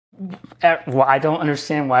Well, I don't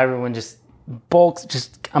understand why everyone just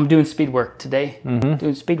bulks. I'm doing speed work today.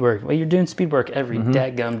 Doing speed work. Well, you're doing speed work every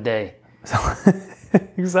dadgum day.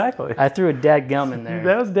 Exactly. I threw a dadgum in there.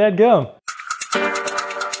 That was dadgum.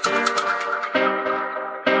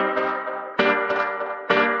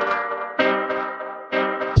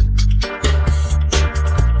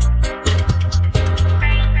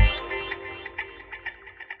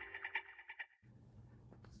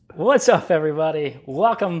 What's up, everybody?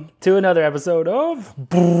 Welcome to another episode of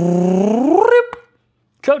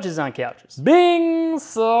Coaches on Couches. Bing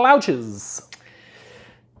slouches.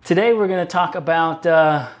 Today we're going to talk about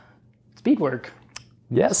speed work.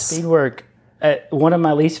 Yes. Speed work. One of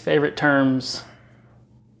my least favorite terms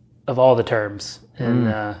of all the terms in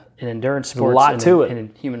endurance sports. A lot to it. And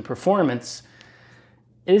in human performance.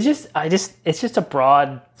 It's just a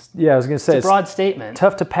broad. Yeah, I was going to say it's a broad statement.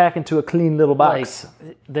 Tough to pack into a clean little box.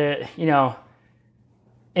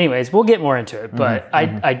 Anyways, we'll get more into it, but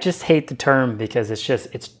I just hate the term because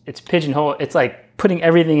it's pigeonhole. It's like putting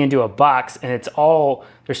everything into a box, and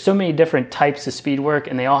there's so many different types of speed work,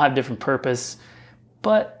 and they all have different purpose,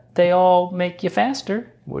 but they all make you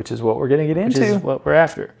faster. Which is what we're going to get into. Which is what we're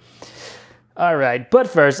after. All right, but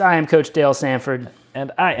first, I am Coach Dale Sanford.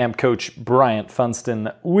 And I am Coach Bryant Funston.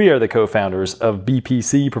 We are the co-founders of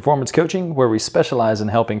BPC Performance Coaching, where we specialize in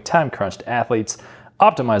helping time-crunched athletes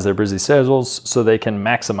optimize their busy schedules so they can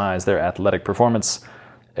maximize their athletic performance.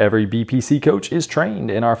 Every BPC coach is trained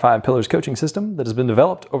in our 5 pillars coaching system that has been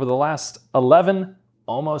developed over the last 11,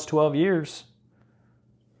 almost 12 years.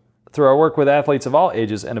 Through our work with athletes of all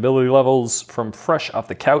ages and ability levels, from fresh off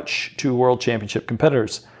the couch to world championship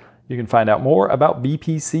competitors. You can find out more about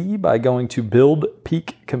BPC by going to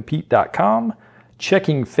buildpeakcompete.com,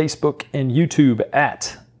 checking Facebook and YouTube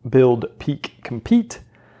at Build Peak Compete,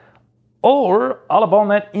 or all up on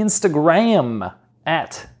that Instagram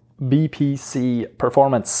at BPC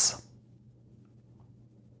Performance.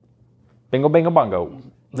 Bingo, bingo, bongo.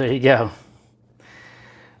 There you go.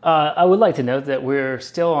 I would like to note that we're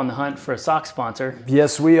still on the hunt for a sock sponsor.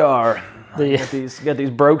 Yes, we are. Got these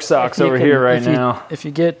broke socks over here right now. If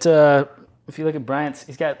you look at Bryant's,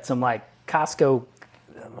 he's got some like Costco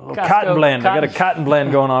cotton blend. I got a cotton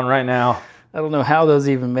blend going on right now. I don't know how those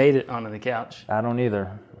even made it onto the couch. I don't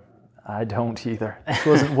either. This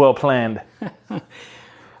wasn't well planned. All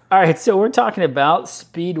right, so we're talking about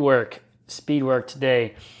speed work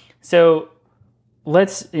today. So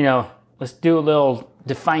let's do a little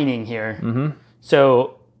defining here.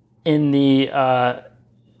 So in the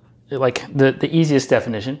the easiest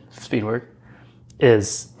definition of speed work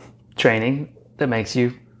is training that makes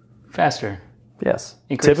you faster. Yes.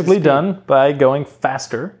 Increases typically speed. Done by going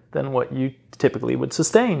faster than what you typically would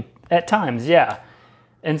sustain. At times, yeah.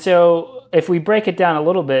 And so if we break it down a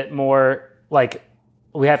little bit more, like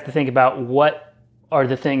we have to think about what are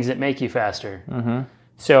the things that make you faster.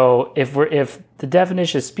 So if the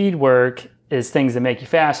definition of speed work is things that make you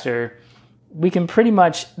faster, we can pretty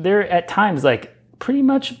much, there at times, like pretty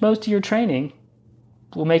much most of your training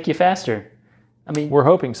will make you faster. I mean, we're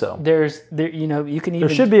hoping so. You can even... There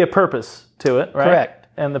should be a purpose to it, right? Correct.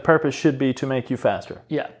 And the purpose should be to make you faster.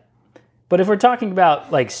 Yeah. But if we're talking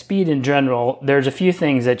about like speed in general, there's a few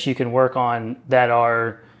things that you can work on that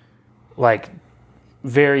are like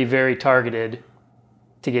very, very targeted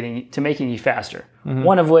to making you faster.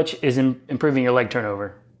 One of which is improving your leg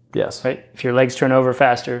turnover. Yes. Right? If your legs turn over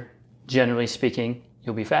faster, generally speaking,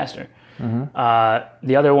 you'll be faster.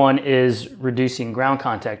 The other one is reducing ground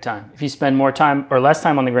contact time. If you spend more time or less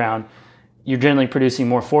time on the ground, you're generally producing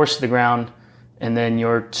more force to the ground, and then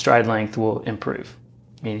your stride length will improve,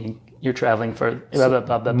 meaning you're traveling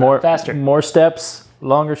faster. More steps,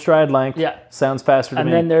 longer stride length. Yeah. Sounds faster to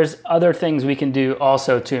me. And then there's other things we can do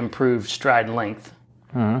also to improve stride length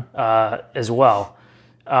as well.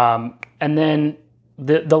 And then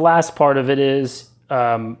the last part of it is...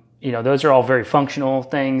 those are all very functional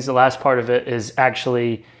things. The last part of it is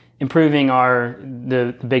actually improving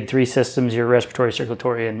the big 3 systems, your respiratory,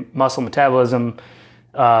 circulatory, and muscle metabolism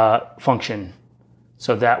function,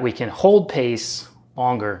 so that we can hold pace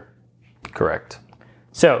longer. Correct.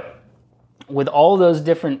 So with all those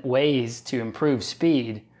different ways to improve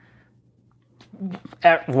speed,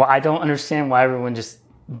 I don't understand why everyone just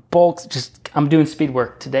bulks. I'm doing speed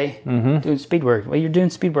work today. Doing speed work. Well, you're doing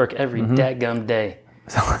speed work every dadgum day.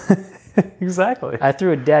 Exactly. I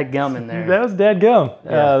threw a dadgum in there. That was dadgum.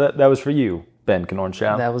 Yeah. That was for you, Ben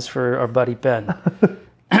Knornshaw. That was for our buddy Ben.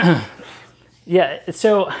 Yeah.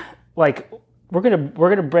 So, like, we're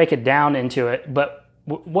gonna break it down into it, but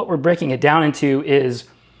what we're breaking it down into is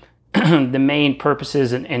the main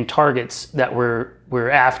purposes and targets that we're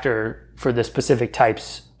after for the specific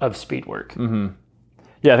types of speed work.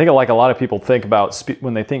 Yeah, I think like a lot of people think about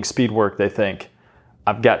when they think speed work, they think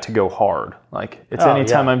I've got to go hard. Like it's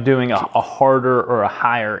anytime I'm doing a harder or a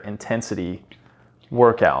higher intensity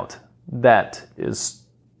workout that is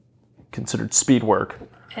considered speed work.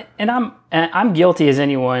 And I'm guilty as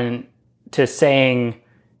anyone to saying,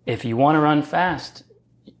 if you want to run fast,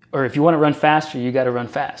 or if you want to run faster, you got to run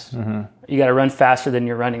fast. You got to run faster than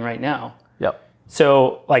you're running right now. Yep.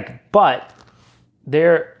 So but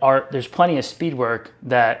there's plenty of speed work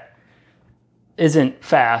that isn't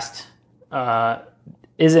fast,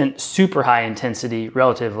 isn't super high intensity,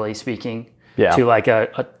 relatively speaking, to like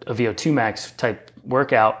a VO2 max type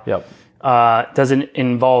workout. Yep. Doesn't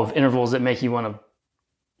involve intervals that make you want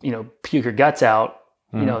to, puke your guts out,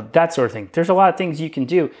 that sort of thing. There's a lot of things you can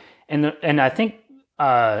do. And I think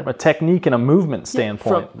from a technique and a movement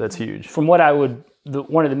standpoint, that's huge. From what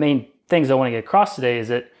one of the main things I want to get across today is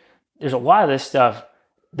that there's a lot of this stuff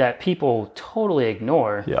that people totally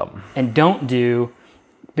ignore and don't do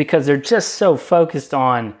because they're just so focused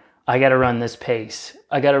on, I got to run this pace.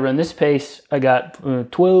 I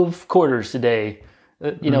got 12 quarters today.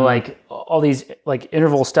 Like all these like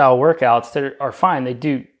interval style workouts that are fine. They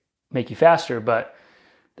do make you faster, but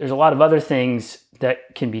there's a lot of other things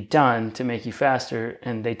that can be done to make you faster,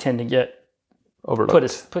 and they tend to get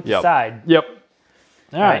overlooked. Put aside. Yep.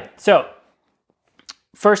 All right. So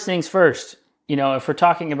first things first, if we're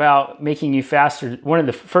talking about making you faster, one of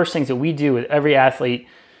the first things that we do with every athlete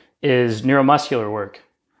is neuromuscular work.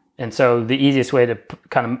 And so the easiest way to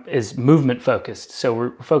is movement focused. So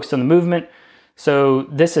we're focused on the movement. So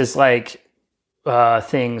this is like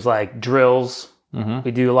things like drills.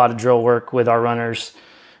 We do a lot of drill work with our runners.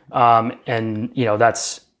 And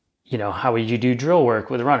that's, how would you do drill work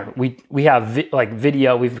with a runner? We have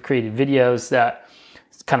video, we've created videos that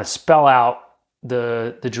kind of spell out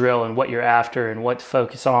the drill and what you're after and what to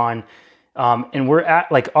focus on. And we're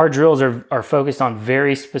our drills are focused on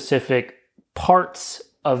very specific parts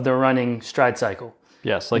of the running stride cycle.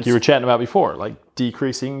 Yes, like you were chatting about before, like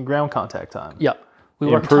decreasing ground contact time. Yep.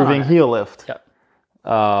 Improving heel lift. Yep.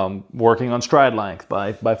 Working on stride length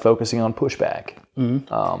by focusing on pushback.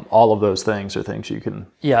 All of those things are things you can.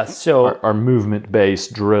 Yeah. So are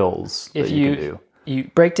movement-based drills that you can do.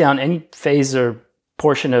 You break down any phase or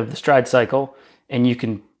portion of the stride cycle, and you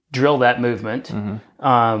can drill that movement.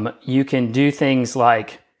 You can do things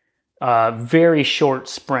like very short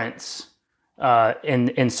sprints.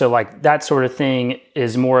 And so like that sort of thing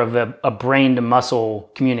is more of a brain to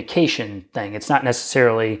muscle communication thing. It's not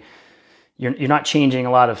necessarily, you're not changing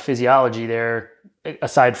a lot of physiology there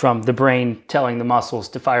aside from the brain telling the muscles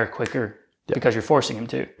to fire quicker because you're forcing them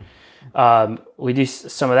to. We do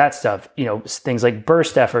some of that stuff, things like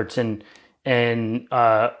burst efforts and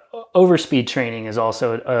overspeed training is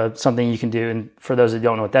also something you can do. And for those that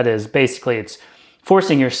don't know what that is, basically it's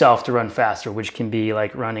forcing yourself to run faster, which can be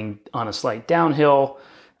like running on a slight downhill.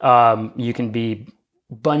 You can be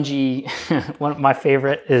bungee. One of my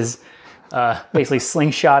favorite is basically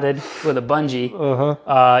slingshotted with a bungee.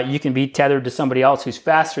 You can be tethered to somebody else who's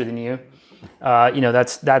faster than you.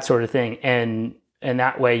 That's that sort of thing. And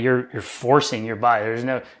that way you're forcing your body.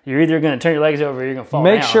 You're either going to turn your legs over or you're going to fall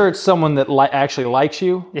down. Make sure it's someone that actually likes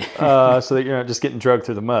you so that you're not just getting drugged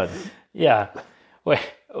through the mud. Yeah.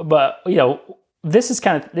 But, these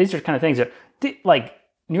are kind of things that, like,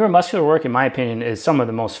 neuromuscular work, in my opinion, is some of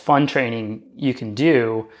the most fun training you can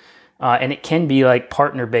do, and it can be like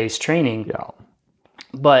partner-based training. Yeah.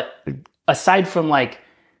 But aside from like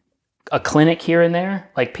a clinic here and there,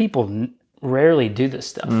 like people rarely do this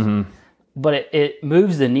stuff. But it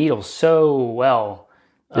moves the needle so well.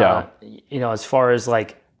 As far as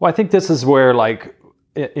like. Well, I think this is where like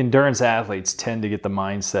endurance athletes tend to get the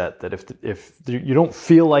mindset that if you don't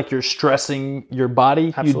feel like you're stressing your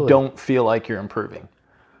body, you don't feel like you're improving.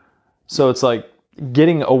 So it's like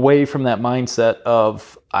getting away from that mindset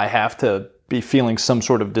of I have to be feeling some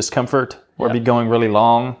sort of discomfort or be going really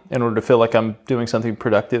long in order to feel like I'm doing something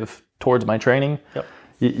productive towards my training.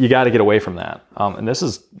 You got to get away from that. And this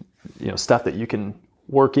is stuff that you can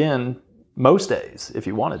work in most days if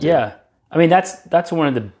you wanted to. Yeah. I mean, that's one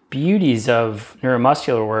of the beauties of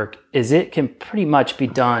neuromuscular work is it can pretty much be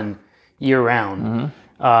done year round.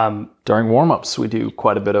 During warm-ups, we do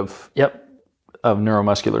quite a bit of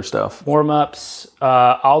neuromuscular stuff. Warm-ups,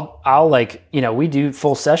 I'll we do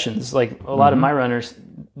full sessions. Like a lot of my runners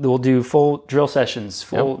will do full drill sessions,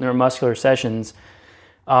 full neuromuscular sessions.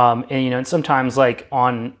 And sometimes like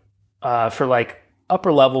on for like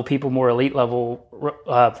upper level people, more elite level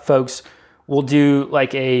folks, we'll do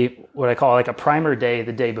like what I call like a primer day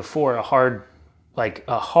the day before, a hard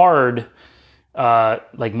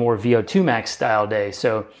like more VO2 max style day.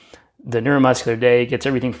 So the neuromuscular day gets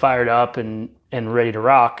everything fired up and ready to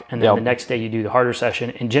rock. And then the next day you do the harder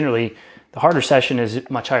session. And generally the harder session is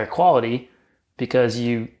much higher quality because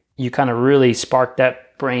you kind of really spark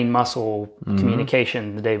that brain muscle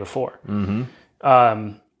communication the day before.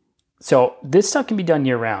 So this stuff can be done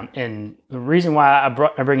year round. And the reason why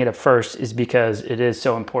I bring it up first is because it is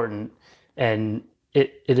so important, and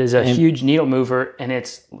it is a huge needle mover, and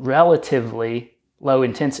it's relatively low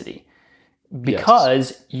intensity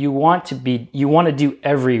because you want to do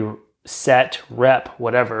every set, rep,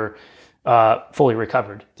 whatever, fully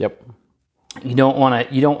recovered. Yep. You don't want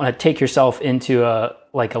to take yourself into a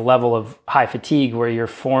level of high fatigue where your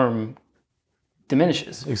form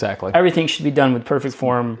diminishes. Exactly. Everything should be done with perfect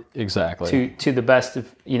form. Exactly. To the best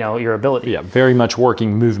of your ability. Yeah, very much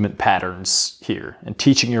working movement patterns here and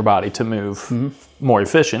teaching your body to move more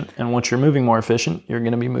efficient. And once you're moving more efficient, you're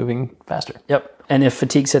going to be moving faster. Yep. And if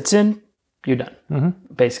fatigue sets in, you're done.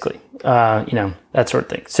 Basically, that sort of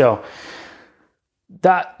thing. So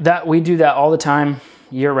that we do that all the time,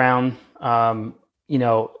 year round.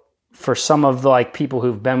 For some of the people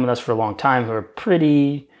who've been with us for a long time, who are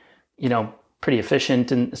pretty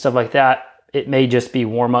efficient and stuff like that, it may just be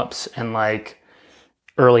warm-ups and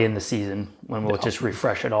early in the season when we'll just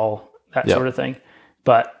refresh it all, that sort of thing.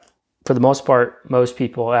 But for the most part, most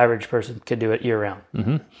people, average person, could do it year round.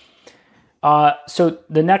 So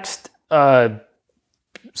the next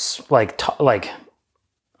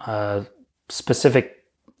specific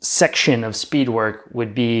section of speed work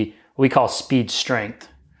would be what we call speed strength.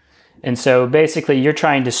 And so basically you're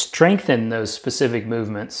trying to strengthen those specific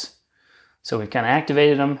movements. So we've kind of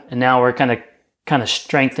activated them, and now we're kind of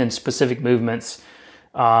strengthened specific movements.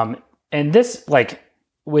 And this,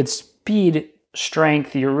 with speed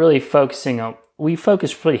strength, you're really we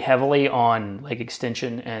focus pretty heavily on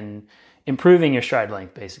extension and improving your stride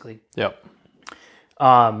length, basically. Yep.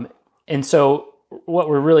 And so what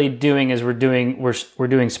we're really doing is we're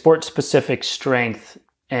doing sport specific strength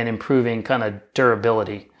and improving kind of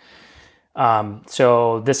durability.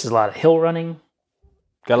 So this is a lot of hill running.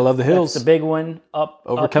 Gotta love the hills. That's the big one.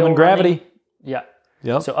 Overcoming gravity. Running. Yeah.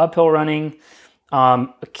 Yep. So uphill running.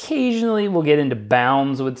 Occasionally we'll get into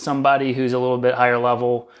bounds with somebody who's a little bit higher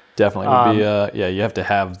level. Definitely would be. You have to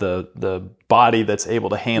have the body that's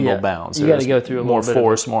able to handle bounds. You got to go through a more little bit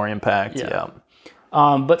force, more impact. Yeah.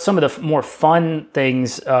 But some of the more fun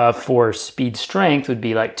things for speed strength would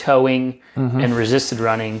be towing and resisted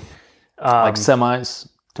running. Like semis.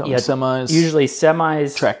 Semis. Usually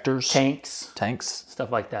semis, tractors, tanks,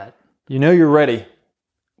 stuff like that. You're ready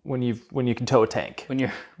when you can tow a tank. When you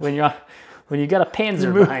got a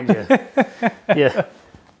Panzer behind you.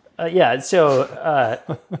 So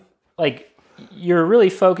you're really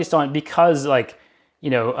focused on, because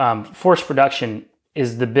force production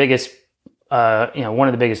is the biggest one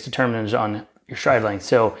of the biggest determinants on your stride length.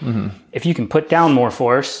 So if you can put down more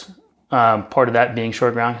force, part of that being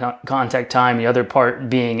short ground contact time, the other part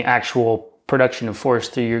being actual production of force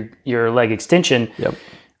through your leg extension,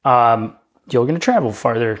 you're going to travel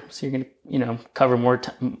farther. So you're going to cover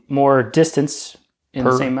more distance in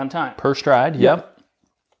the same amount of time. Per stride, yep.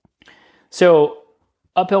 So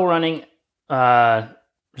uphill running,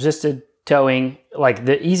 resisted towing,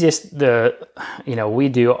 the easiest, we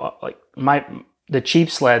do the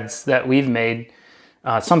cheap sleds that we've made.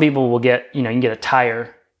 Some people will get, you can get a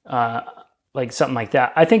tire, something like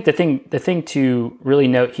that. I think the thing to really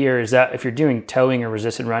note here is that if you're doing towing or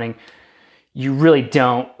resisted running, you really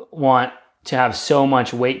don't want to have so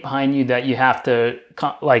much weight behind you that you have to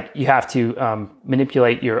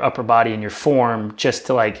manipulate your upper body and your form just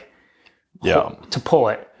to to pull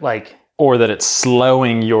it, or that it's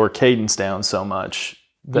slowing your cadence down so much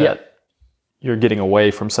that you're getting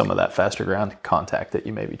away from some of that faster ground contact that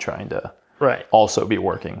you may be trying to also be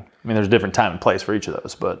working. I mean, there's a different time and place for each of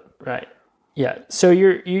those, but so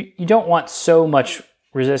you don't want so much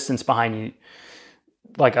resistance behind you,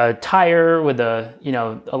 like a tire with a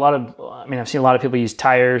lot of, I've seen a lot of people use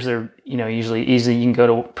tires. They're usually easy. You can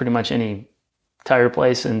go to pretty much any tire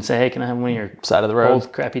place and say, hey, can I have one of your side of the road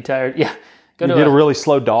old crappy tires? Get a really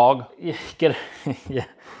slow dog.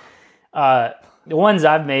 The ones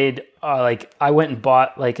I've made are I went and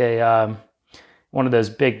bought a one of those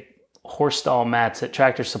big horse stall mats at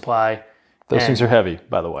Tractor Supply. Those things are heavy,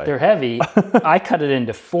 by the way. They're heavy. I cut it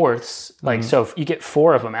into fourths. So if you get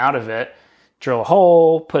 4 of them out of it, drill a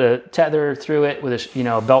hole, put a tether through it with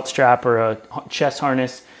a belt strap or a chest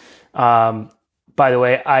harness. By the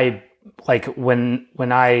way, I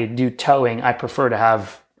when I do towing, I prefer to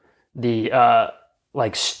have the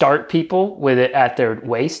start people with it at their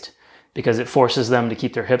waist, because it forces them to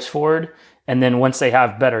keep their hips forward. And then once they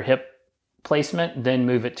have better hip placement, then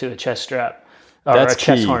move it to a chest strap or That's a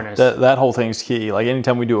chest key. harness. That whole thing's key. Like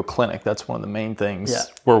anytime we do a clinic, that's one of the main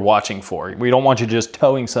things we're watching for. We don't want you just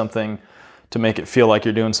towing something to make it feel like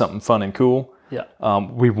you're doing something fun and cool. Yeah.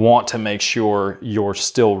 We want to make sure you're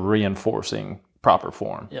still reinforcing proper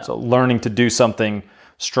form. Yeah. So learning to do something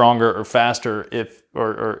stronger or faster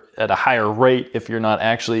or at a higher rate if you're not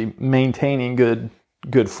actually maintaining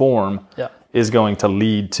good form is going to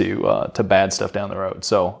lead to bad stuff down the road.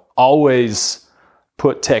 So always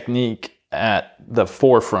put technique at the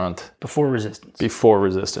forefront Before resistance.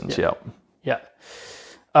 Yep. Yeah.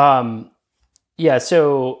 Yeah,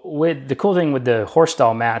 so with the cool thing with the horse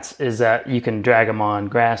stall mats is that you can drag them on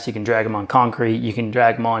grass, you can drag them on concrete, you can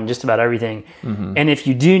drag them on just about everything. And if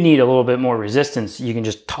you do need a little bit more resistance, you can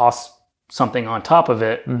just toss something on top of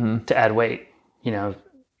it to add weight. You know,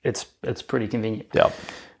 it's pretty convenient. Yep.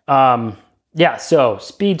 Yeah, so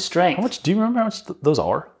speed, strength. How much do you remember how much those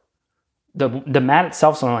are? The mat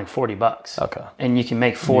itself is only like $40. Okay. And you can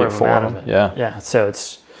make four of them out of it. Yeah. Yeah, so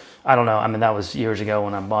it's, I don't know. I mean, that was years ago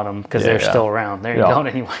when I bought them because they're still around. They ain't going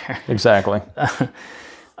anywhere. Exactly.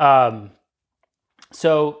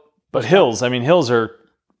 So, but hills are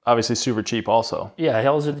obviously super cheap also. Yeah,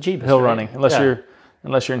 hills are the cheapest. Hill running, unless you're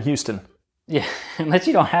in Houston. Yeah, unless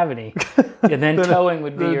you don't have any. Yeah, then towing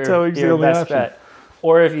would be your best option. bet.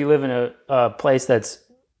 Or if you live in a place that's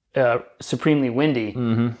supremely windy,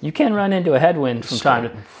 you can run into a headwind from time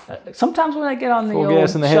to. Sometimes when I get on the old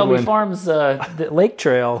Shelby headwind. Farms the lake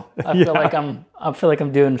trail, I feel like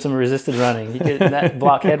I'm doing some resisted running. You get that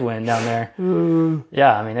block headwind down there.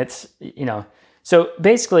 Yeah, I mean it's So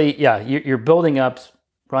basically, you're building up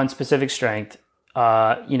run specific strength.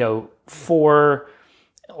 For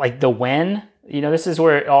like the when. This is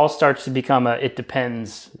where it all starts to become a it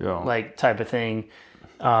depends like type of thing.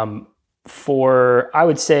 I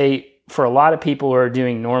would say for a lot of people who are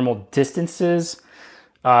doing normal distances,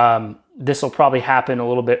 this will probably happen a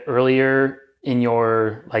little bit earlier in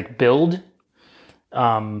your like build.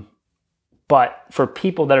 But for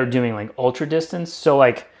people that are doing like ultra distance, so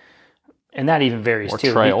like, and that even varies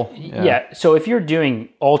too. Trail. Yeah. So if you're doing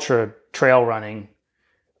ultra trail running,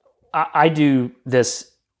 I do this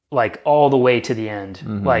like all the way to the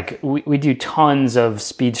end. Like we do tons of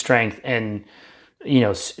speed strength and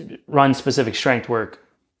run specific strength work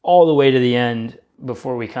all the way to the end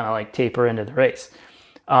before we kind of like taper into the race.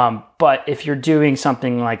 But if you're doing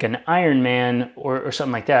something like an Ironman or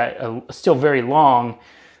something like that, still very long,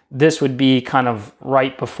 this would be kind of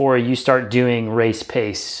right before you start doing race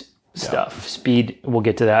pace stuff. Speed, we'll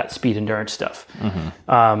get to that, speed endurance stuff.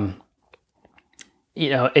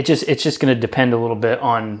 It's just going to depend a little bit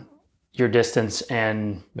on your distance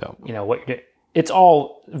and what you're doing. It's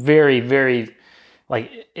all very, very, like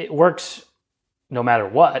it works no matter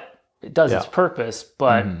what. It does its purpose,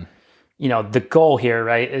 but the goal here,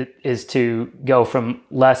 right, is to go from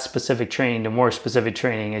less specific training to more specific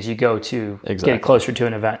training as you go to get closer to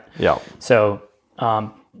an event. Yeah. So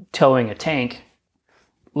towing a tank,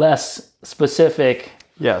 less specific.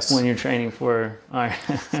 Yes. When you're training for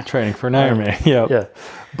training for an Ironman. Yeah.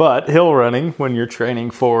 But hill running, when you're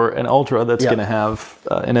training for an ultra that's going to have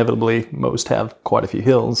inevitably most have quite a few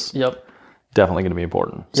hills. Yep. Definitely going to be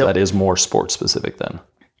important. So that is more sport specific then.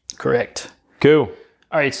 Correct. Cool.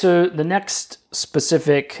 All right. So the next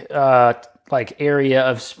specific area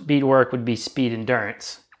of speed work would be speed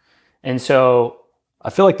endurance. And so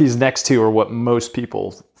I feel like these next two are what most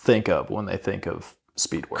people think of when they think of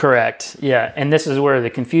speed work. Correct. Yeah. And this is where the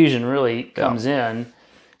confusion really comes in.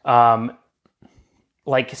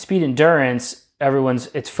 Like speed endurance,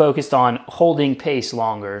 it's focused on holding pace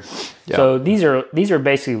longer. Yeah. So these are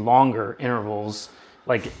basically longer intervals.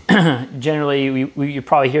 Like generally you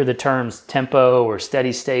probably hear the terms tempo or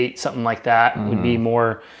steady state, something like that would be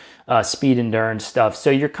more speed endurance stuff. So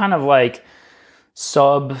you're kind of like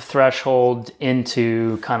sub threshold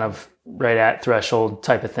into kind of right at threshold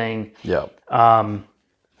type of thing. Yeah.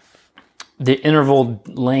 The interval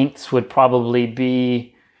lengths would probably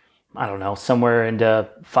be, I don't know, somewhere into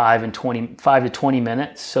 5 to 20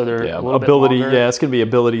 minutes. So they're a little bit longer. Yeah, it's going to be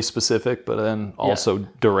ability specific, but then also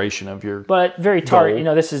duration of your But very target,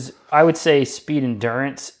 this is, I would say speed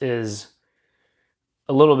endurance is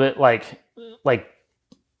a little bit like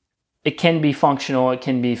it can be functional, it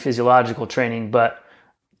can be physiological training, but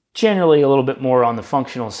generally a little bit more on the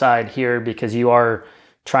functional side here because you are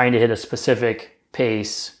trying to hit a specific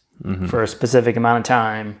pace for a specific amount of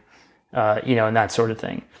time, and that sort of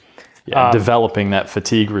thing. Yeah, developing that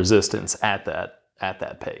fatigue resistance at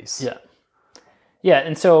that pace. Yeah. Yeah,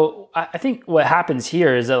 and so I think what happens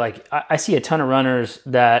here is that like I see a ton of runners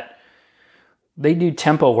that they do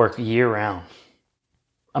tempo work year round.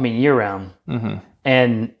 I mean, year round.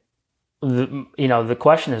 And the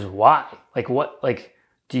question is why? Like what? Like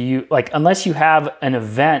do you unless you have an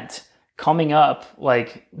event coming up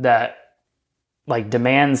like that, like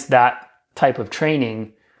demands that type of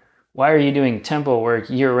training, why are you doing tempo work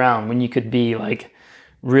year round when you could be like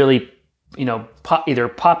really, either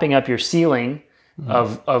popping up your ceiling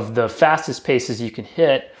of the fastest paces you can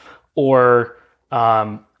hit, or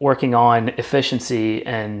working on efficiency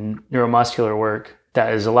and neuromuscular work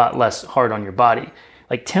that is a lot less hard on your body.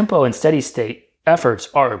 Like tempo and steady state efforts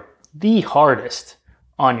are the hardest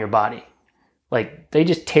on your body. Like they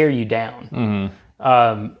just tear you down.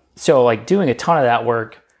 So like doing a ton of that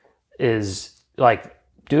work is like,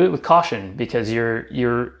 do it with caution, because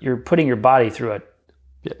you're putting your body through a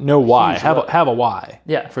know why. Have a why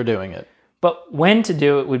for doing it. But when to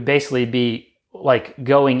do it would basically be like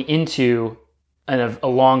going into a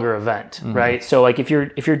longer event, right? So like if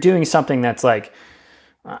you're doing something that's like,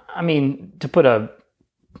 I mean, to put a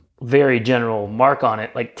very general mark on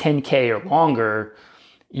it, like 10K or longer,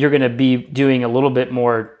 you're going to be doing a little bit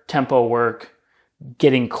more tempo work,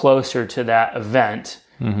 getting closer to that event,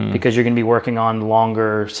 because you're going to be working on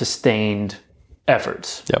longer sustained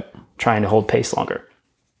efforts, trying to hold pace longer.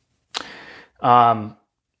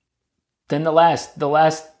 Then the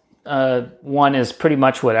last one is pretty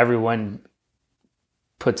much what everyone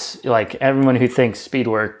puts, like everyone who thinks speed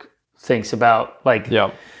work thinks about, like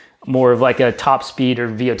more of like a top speed or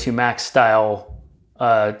VO2 max style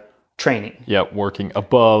training. Working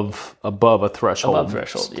above a threshold.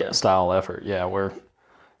 Style effort. Where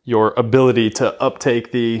your ability to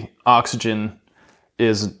uptake the oxygen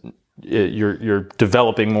is, you're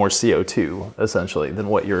developing more CO2 essentially than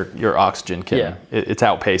what your oxygen can. It's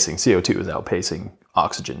outpacing. CO2 is outpacing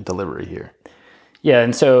oxygen delivery here.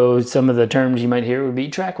 And so some of the terms you might hear would be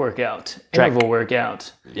track workout, interval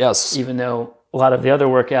workout. Yes. Even though a lot of the other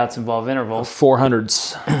workouts involve intervals.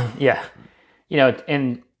 400s.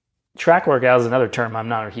 And track workout is another term I'm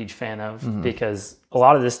not a huge fan of, because a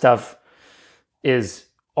lot of this stuff is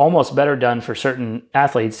almost better done for certain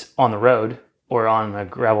athletes on the road or on a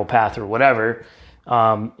gravel path or whatever.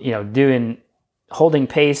 Holding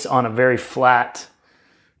pace on a very flat,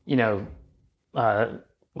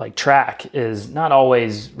 like track is not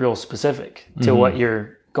always real specific to what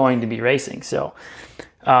you're going to be racing. So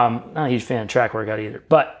not a huge fan of track workout either.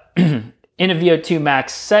 But in a VO2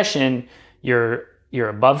 max session, you're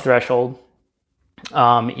above threshold.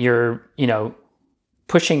 You're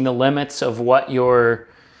pushing the limits of what you're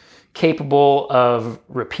capable of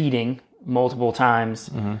repeating multiple times.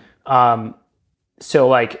 So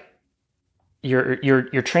like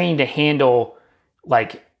you're trained to handle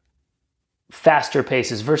like faster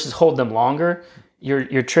paces versus hold them longer.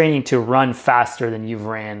 You're training to run faster than you've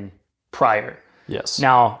ran prior. Yes.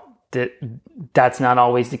 Now that's not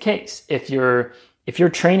always the case. If you're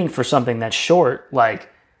training for something that's short, like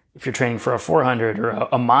if you're training for a 400 or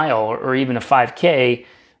a mile or even a 5K,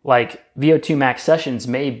 like VO2 max sessions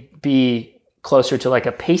may be closer to like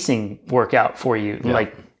a pacing workout for you,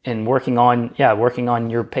 like, and working on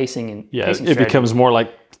your pacing and pacing it becomes more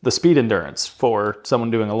like the speed endurance for someone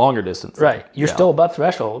doing a longer distance. Right. You're still above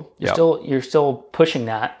threshold. You're still pushing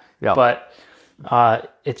that, but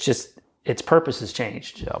its purpose has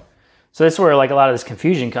changed. So that's where like a lot of this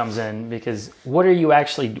confusion comes in, because why are you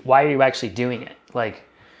actually doing it? Like,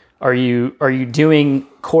 are you doing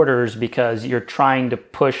quarters because you're trying to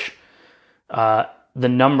push the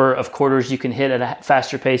number of quarters you can hit at a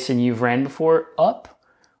faster pace than you've ran before up?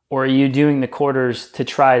 Or are you doing the quarters to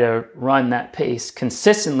try to run that pace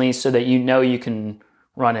consistently so that you can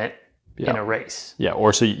run it in a race?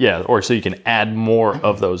 Or so you can add more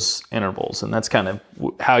of those intervals, and that's kind of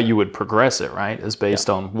how you would progress it, right? Is based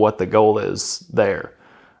on what the goal is there.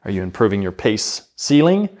 Are you improving your pace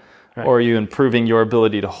ceiling, or are you improving your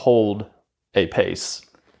ability to hold a pace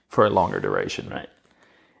for a longer duration? Right.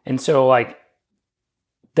 And so like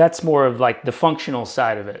that's more of like the functional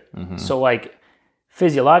side of it. So like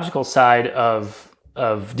physiological side of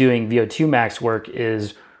doing VO2 max work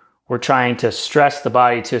is we're trying to stress the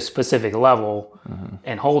body to a specific level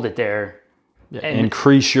and hold it there. And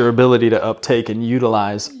increase your ability to uptake and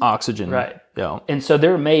utilize oxygen. Right. And so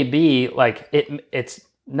there may be like, it's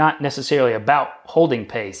not necessarily about holding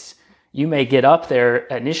pace. You may get up there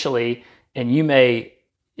initially and you may,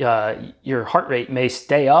 your heart rate may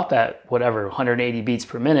stay up at whatever, 180 beats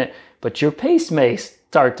per minute, but your pace may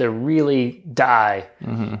start to really die,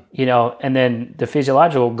 and then the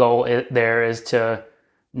physiological goal there is to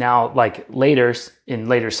now, like in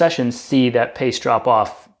later sessions, see that pace drop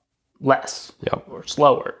off less or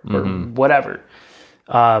slower or whatever.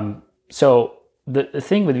 So the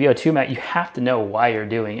thing with VO2 max, you have to know why you're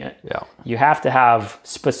doing it. Yeah. You have to have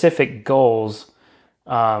specific goals.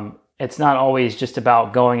 It's not always just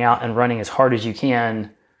about going out and running as hard as you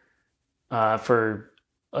can for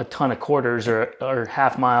a ton of quarters or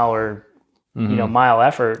half mile or mile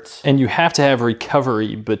efforts. And you have to have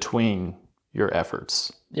recovery between your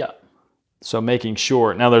efforts. Yeah. So making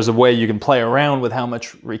sure, now there's a way you can play around with how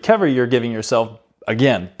much recovery you're giving yourself,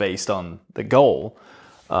 again, based on the goal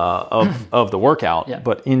of the workout. Yeah.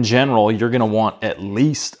 But in general, you're going to want at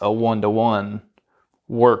least a 1-to-1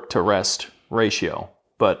 work to rest ratio.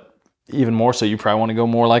 But even more so, you probably want to go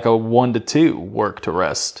more like a 1-to-2 work to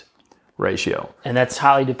rest ratio. And that's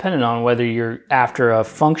highly dependent on whether you're after a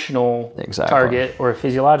functional target or a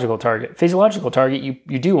physiological target. Physiological target,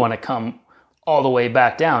 you do want to come all the way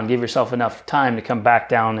back down, give yourself enough time to come back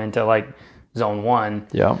down into like zone 1.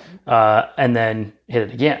 Yeah. And then hit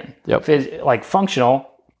it again. Yep. Like functional,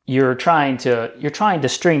 you're trying to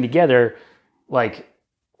string together like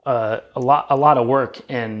a lot of work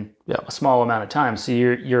in a small amount of time. So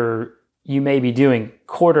you may be doing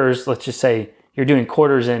quarters. Let's just say you're doing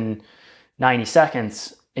quarters in 90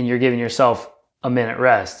 seconds, and you're giving yourself a minute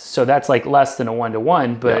rest. So that's like less than a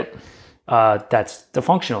 1-to-1, but that's the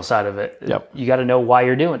functional side of it. Yep. You got to know why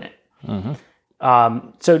you're doing it. Mm-hmm.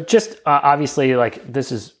 So just obviously, like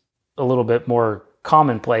this is a little bit more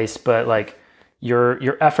commonplace, but like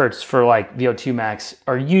your efforts for like VO2 max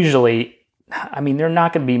are usually, I mean, they're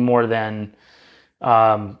not going to be more than,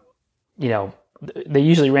 they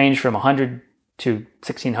usually range from 100 to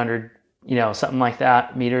 1600, something like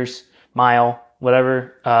that, meters, mile,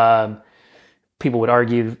 whatever. People would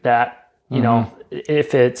argue that,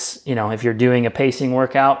 if it's, if you're doing a pacing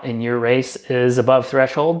workout and your race is above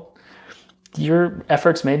threshold, your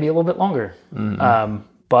efforts may be a little bit longer.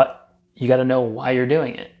 But you got to know why you're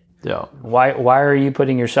doing it. Yeah. Why are you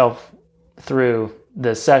putting yourself through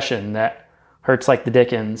the session that hurts like the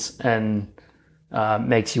dickens and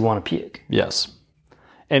makes you want to puke? Yes.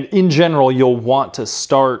 And in general, you'll want to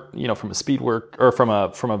start, from a speed work or from a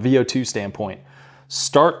VO2 standpoint,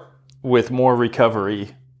 start with more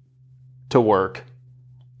recovery to work.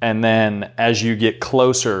 And then as you get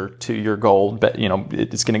closer to your goal,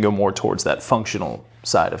 it's going to go more towards that functional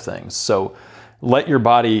side of things. So let your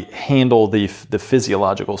body handle the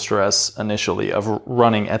physiological stress initially of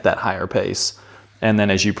running at that higher pace. And then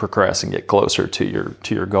as you progress and get closer to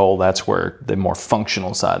your goal, that's where the more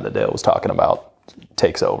functional side that Dale was talking about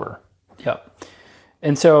takes over. Yep.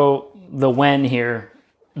 And so the when here,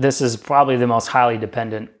 this is probably the most highly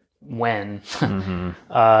dependent when.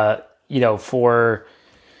 For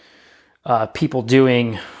people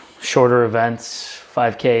doing shorter events,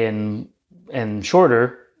 5K and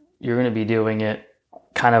shorter, you're going to be doing it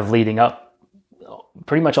kind of leading up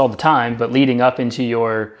pretty much all the time, but leading up into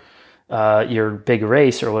your big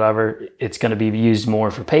race or whatever, it's going to be used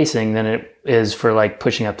more for pacing than it is for like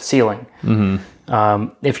pushing up the ceiling.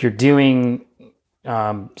 If you're doing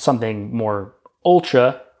something more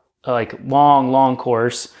ultra, like long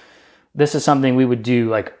course, this is something we would do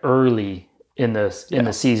like early in the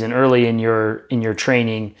season, early in your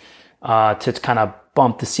training, to kind of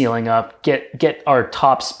bump the ceiling up, get our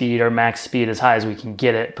top speed, our max speed as high as we can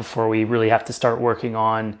get it before we really have to start working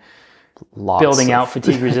on building out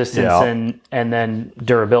fatigue resistance and then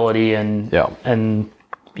durability and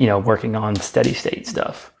working on steady state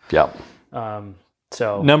stuff. Yeah.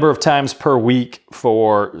 So number of times per week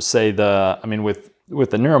for say with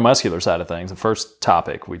the neuromuscular side of things, the first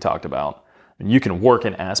topic we talked about, and you can work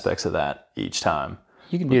in aspects of that each time.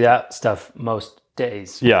 You can do that stuff most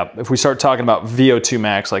days. Yeah. If we start talking about VO2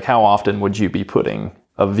 max, like how often would you be putting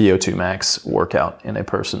a VO2 max workout in a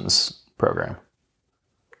person's program?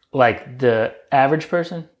 Like the average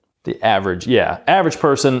person? The average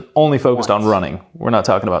person only focused on running. We're not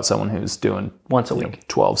talking about someone who's doing once a week,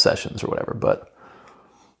 12 sessions or whatever, but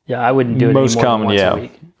I wouldn't do it most common, once a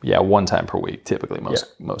week. Yeah, one time per week, typically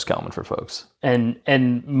most common for folks. And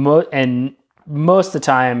most of the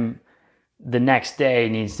time, the next day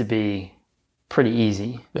needs to be pretty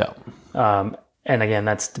easy. Yeah. And again,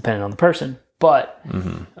 that's dependent on the person. But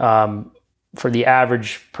for the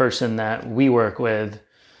average person that we work with,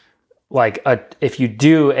 like if you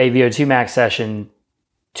do a VO2 max session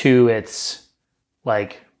to its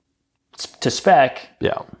like to spec,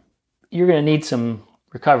 you're going to need some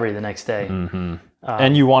recovery the next day.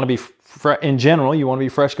 And you want to be in general, you want to be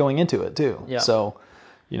fresh going into it too. Yeah. So,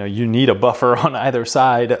 you need a buffer on either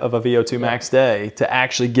side of a VO2 max day to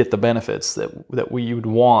actually get the benefits that you would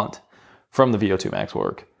want from the VO2 max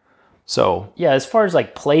work. So as far as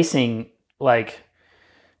like placing, like,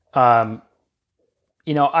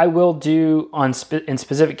 I will do in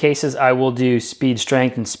specific cases, I will do speed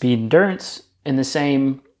strength and speed endurance in the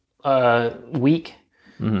same week.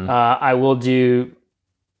 I will do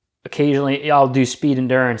occasionally, I'll do speed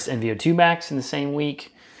endurance and VO2 max in the same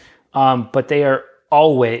week. But they are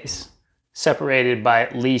always separated by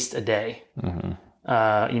at least a day.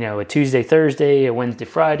 A Tuesday, Thursday, a Wednesday,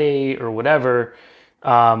 Friday, or whatever.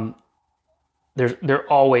 They're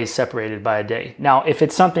always separated by a day. Now, if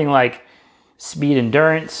it's something like speed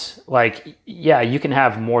endurance, you can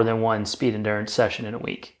have more than one speed endurance session in a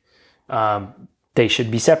week. They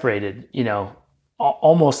should be separated,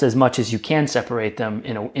 almost as much as you can separate them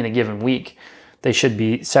in a given week. They should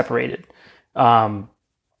be separated.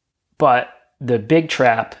 But the big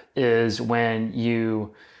trap is when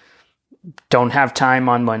you don't have time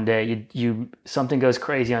on Monday, something goes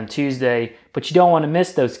crazy on Tuesday, but you don't want to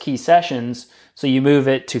miss those key sessions, so you move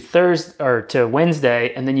it to Thursday or to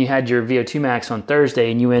Wednesday, and then you had your VO2 max on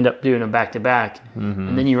Thursday, and you end up doing them back to back,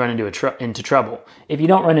 and then you run into trouble. If you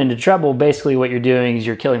don't run into trouble, basically what you're doing is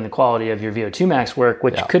you're killing the quality of your VO2 max work,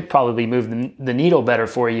 which could probably move the needle better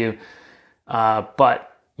for you, but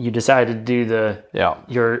you decided to do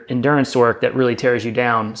your endurance work that really tears you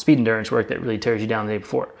down, speed endurance work that really tears you down the day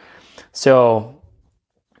before. So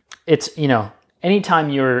it's, anytime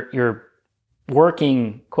you're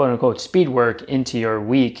working quote unquote speed work into your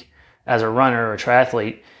week as a runner or a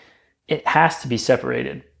triathlete, it has to be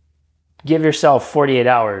separated. Give yourself 48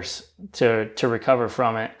 hours to recover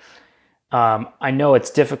from it. I know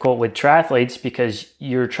it's difficult with triathletes because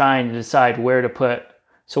you're trying to decide where do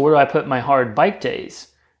I put my hard bike days?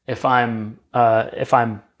 If I'm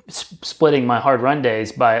splitting my hard run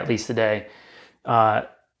days by at least a day,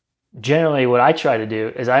 generally what I try to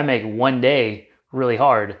do is I make one day really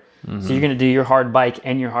hard. So you're going to do your hard bike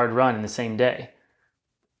and your hard run in the same day.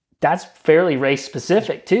 That's fairly race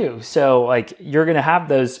specific too. So you're going to have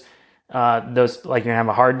those you're going to have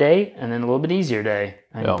a hard day and then a little bit easier day.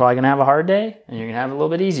 And you're probably going to have a hard day and you're going to have a little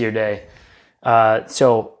bit easier day.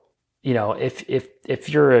 So if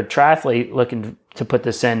you're a triathlete looking to put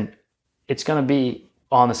this in, it's going to be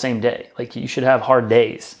on the same day. You should have hard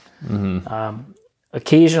days.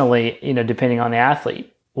 Occasionally, depending on the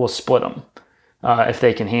athlete, we'll split them if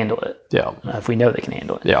they can handle it. If we know they can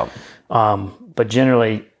handle it. But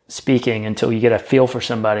generally speaking, until you get a feel for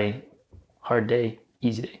somebody, hard day,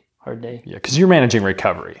 easy day, hard day. Yeah, because you're managing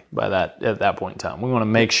recovery at that point in time. We want to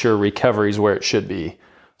make sure recovery is where it should be,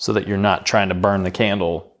 so that you're not trying to burn the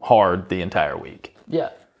candle hard the entire week.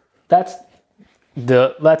 Yeah, that's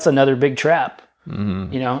another big trap.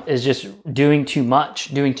 Is just doing too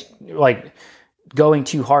much, going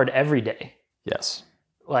too hard every day. Yes.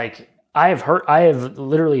 I have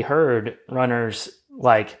literally heard runners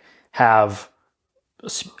have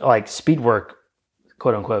speed work,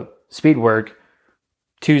 quote unquote, speed work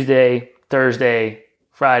Tuesday, Thursday,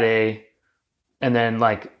 Friday, and then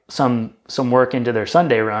some work into their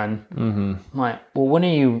Sunday run. I'm like, well, when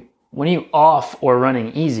are you off or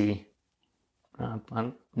running easy?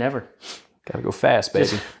 I'm never. Gotta go fast,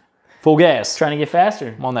 baby. Full gas. Trying to get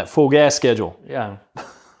faster. I'm on that full gas schedule. Yeah.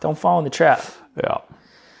 Don't fall in the trap. Yeah.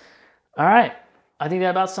 All right. I think that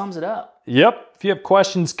about sums it up. Yep. If you have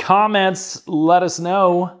questions, comments, let us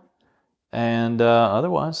know. And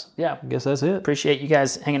otherwise, I guess that's it. Appreciate you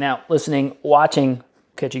guys hanging out, listening, watching.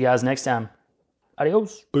 Catch you guys next time.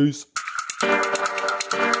 Adios. Peace.